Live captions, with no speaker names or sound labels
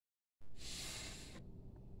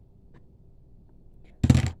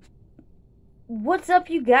What's up,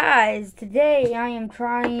 you guys? Today I am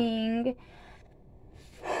trying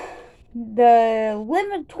the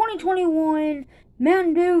Lemon 2021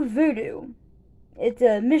 Mountain Dew VooDEW. It's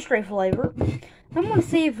a mystery flavor. I'm going to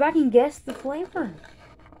see if I can guess the flavor.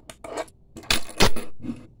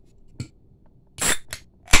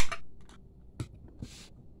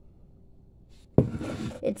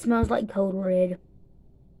 It smells like Code Red.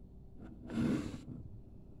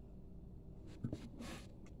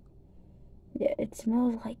 Yeah, it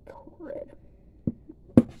smells like Code Red.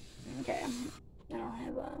 Okay, I don't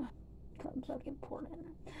have a cup so I can pour it in.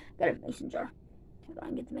 Got a mason jar. Hold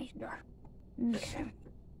on, get the mason jar. Okay.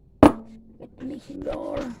 Get the mason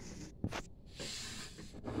jar.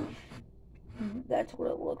 That's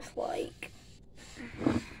what it looks like.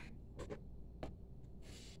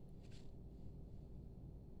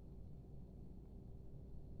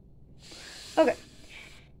 Okay.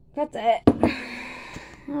 Got that.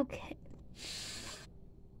 Okay.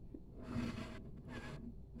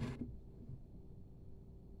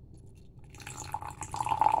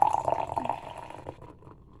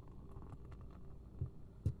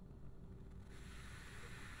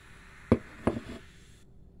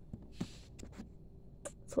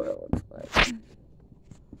 That's what it looks like.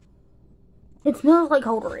 It smells like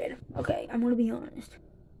Code Red. Okay, I'm gonna be honest.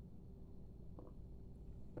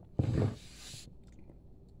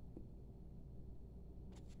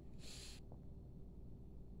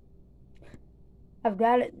 I've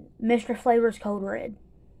got it. Mr. Flavor's Code Red.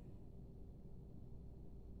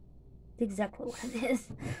 It's exactly what it is.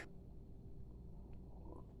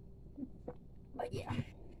 But yeah.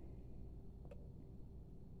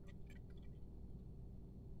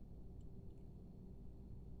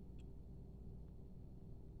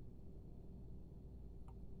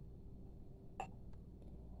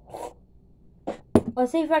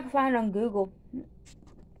 Let's see if I can find on Google.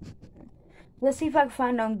 Let's see if I can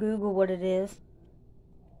find on Google what it is.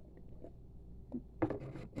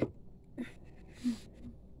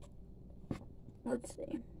 Let's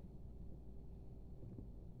see.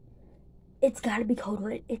 It's gotta be Code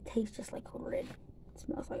Red. It tastes just like Code Red. It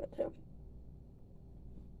smells like it too.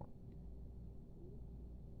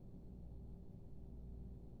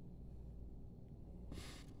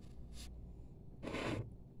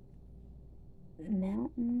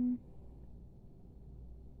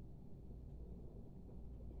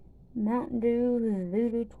 Mountain Dew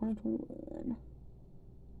VooDEW 2021.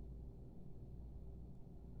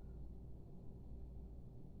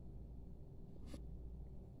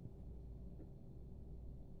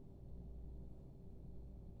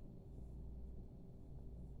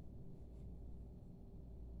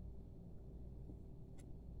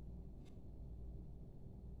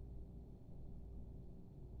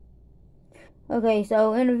 Okay,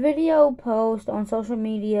 so in a video post on social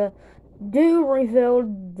media, Dew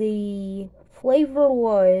revealed the flavor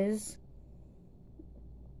was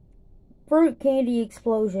Fruit Candy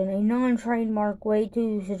Explosion, a non-trademark way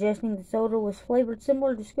to suggesting the soda was flavored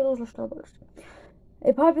similar to Skittles or Starburst.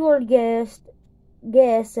 A popular guess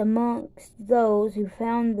amongst those who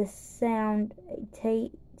found the sound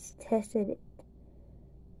tested it.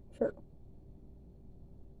 Sure.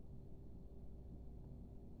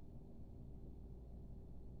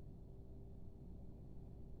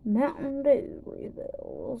 Mountain Dew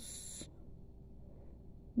reveals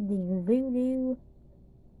the VooDEW.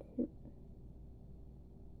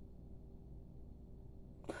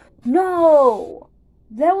 No!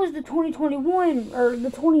 That was the 2021, or the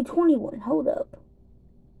 2021. Hold up.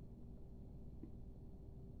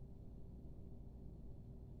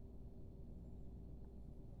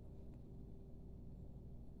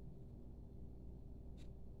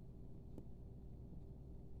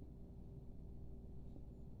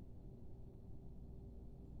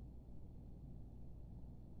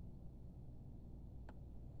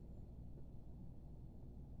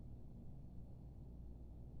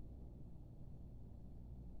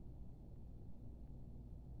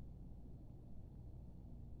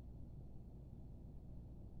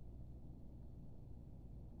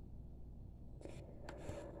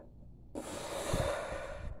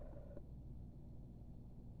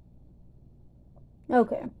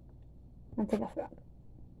 Okay. I think I found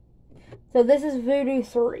it. So this is VooDEW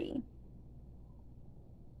 3.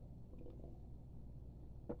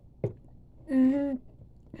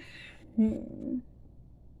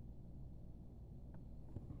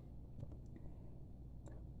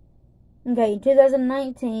 Okay, in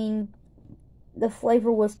 2019, the flavor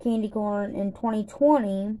was candy corn. In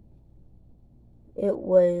 2020, it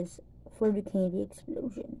was Fruity Candy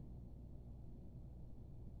Explosion.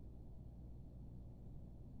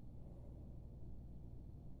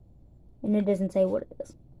 In and it doesn't say what it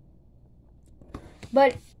is.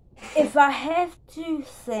 But if I have to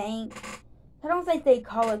think, I don't think they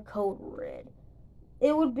call it Code Red.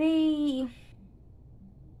 It would be...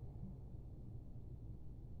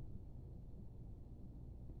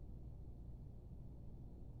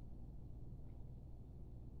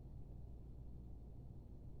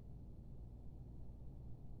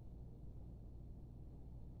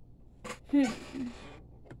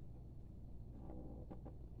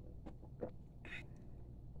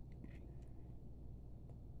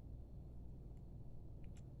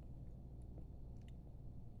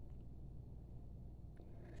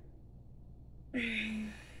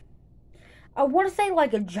 I want to say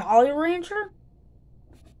like a Jolly Rancher.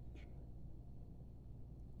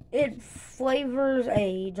 It flavors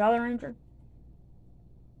a Jolly Rancher.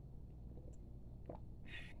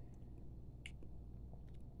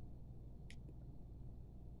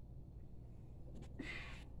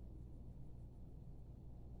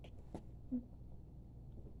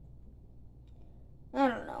 I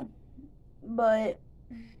don't know. But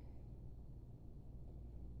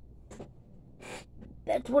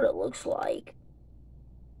that's what it looks like.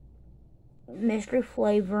 Mystery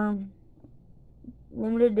flavor.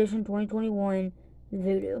 Limited edition 2021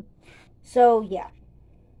 VooDEW. So, yeah.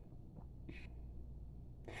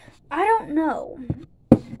 I don't know.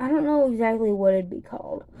 I don't know exactly what it'd be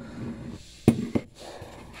called.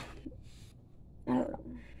 I don't know.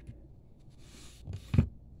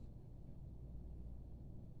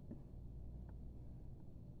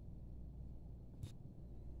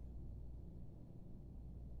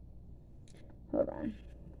 Hold on.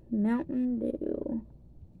 Mountain Dew.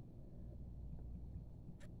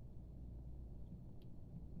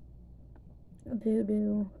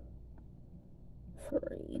 VooDEW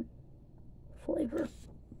 3 flavor.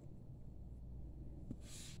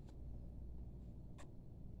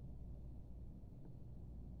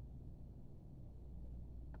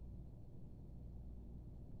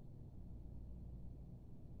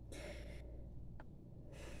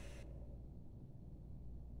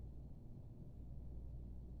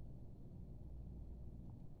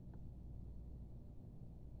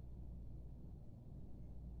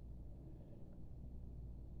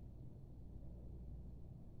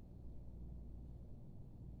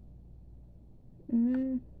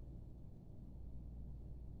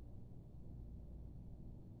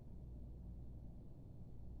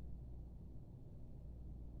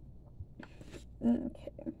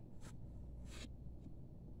 Okay.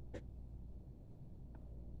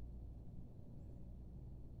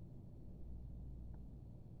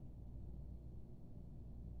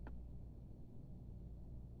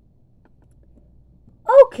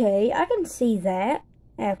 Okay, I can see that,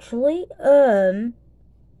 actually. No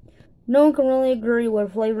one can really agree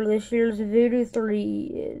what flavor this year's VooDEW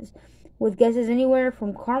 3 is, with guesses anywhere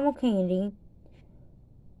from caramel candy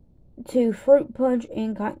to fruit punch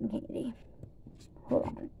and cotton candy.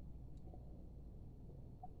 Hold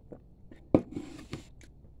on.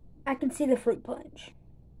 I can see the fruit punch.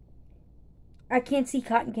 I can't see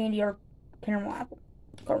cotton candy or caramel apple.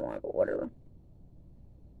 Caramel apple, whatever.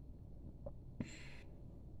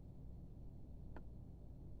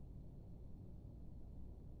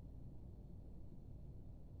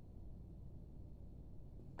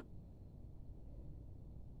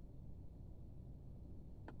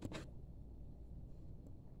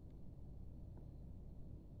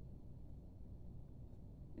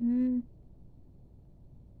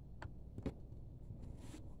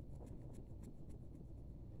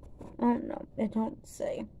 I don't know. It don't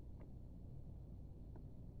say.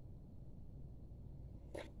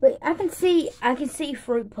 But I can see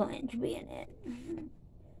fruit punch being it.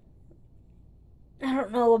 I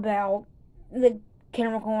don't know about the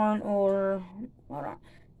caramel corn or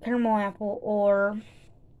caramel apple or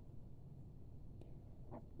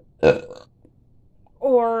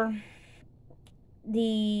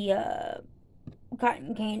the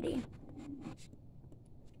cotton candy.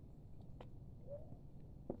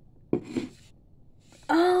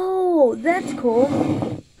 Oh, that's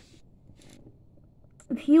cool.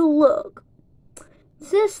 If you look, it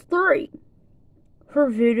says 3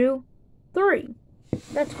 for VooDEW 3.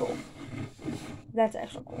 That's cool. That's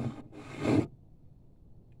actually cool.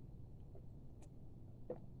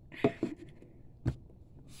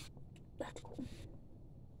 That's cool.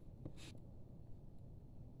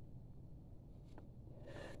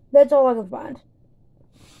 That's all I can find.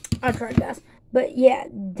 I tried, guys. But yeah,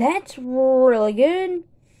 that's really good.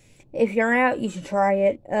 If you're out, you should try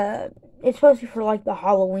it. It's supposed to be for like the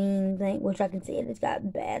Halloween thing, which I can see it. It's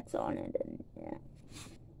got bats on it, and yeah.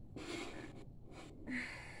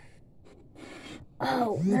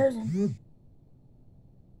 Oh, there's a...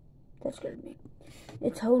 That scared me.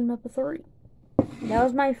 It's holding up a 3. That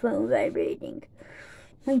was my phone vibrating.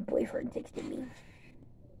 My boyfriend texted me.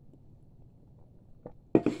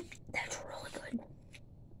 That's really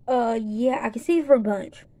good. Yeah, I can see for a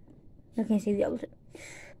bunch. I can't see the opposite.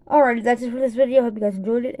 Alright, that's it for this video. Hope you guys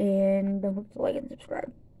enjoyed it, and don't forget to like and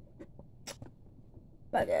subscribe.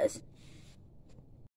 Bye, guys.